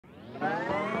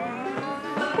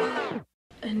A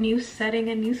new setting,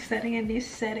 a new setting, a new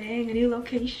setting, a new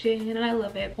location, and I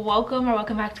love it. Welcome or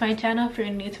welcome back to my channel. If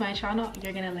you're new to my channel,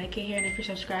 you're gonna like it here, and if you're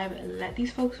subscribed, let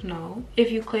these folks know.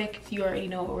 If you clicked, you already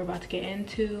know what we're about to get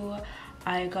into.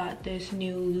 I got this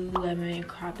new Lululemon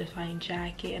crop defined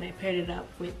jacket, and I paired it up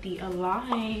with the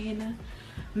Align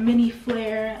mini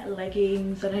flare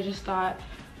leggings, and I just thought,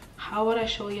 how would I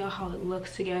show y'all how it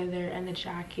looks together and the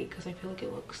jacket, because I feel like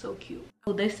it looks so cute.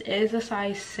 So this is a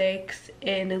size 6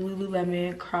 in the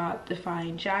Lululemon crop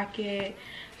defined jacket.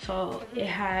 So it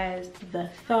has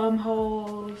the thumb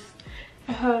holes,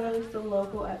 it has the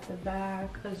logo at the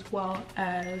back, as well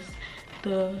as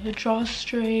the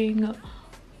drawstring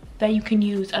that you can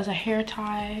use as a hair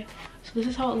tie. So this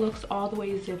is how it looks all the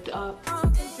way zipped up.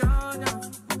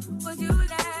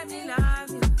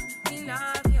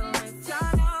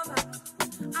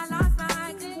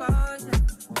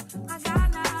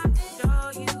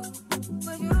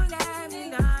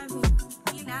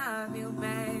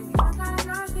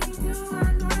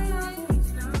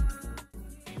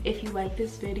 If you like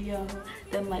this video,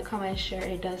 then like, comment, share.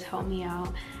 It does help me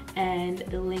out. And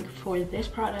the link for this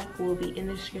product will be in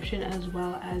the description, as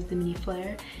well as the mini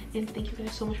flare. And thank you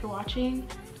guys so much for watching.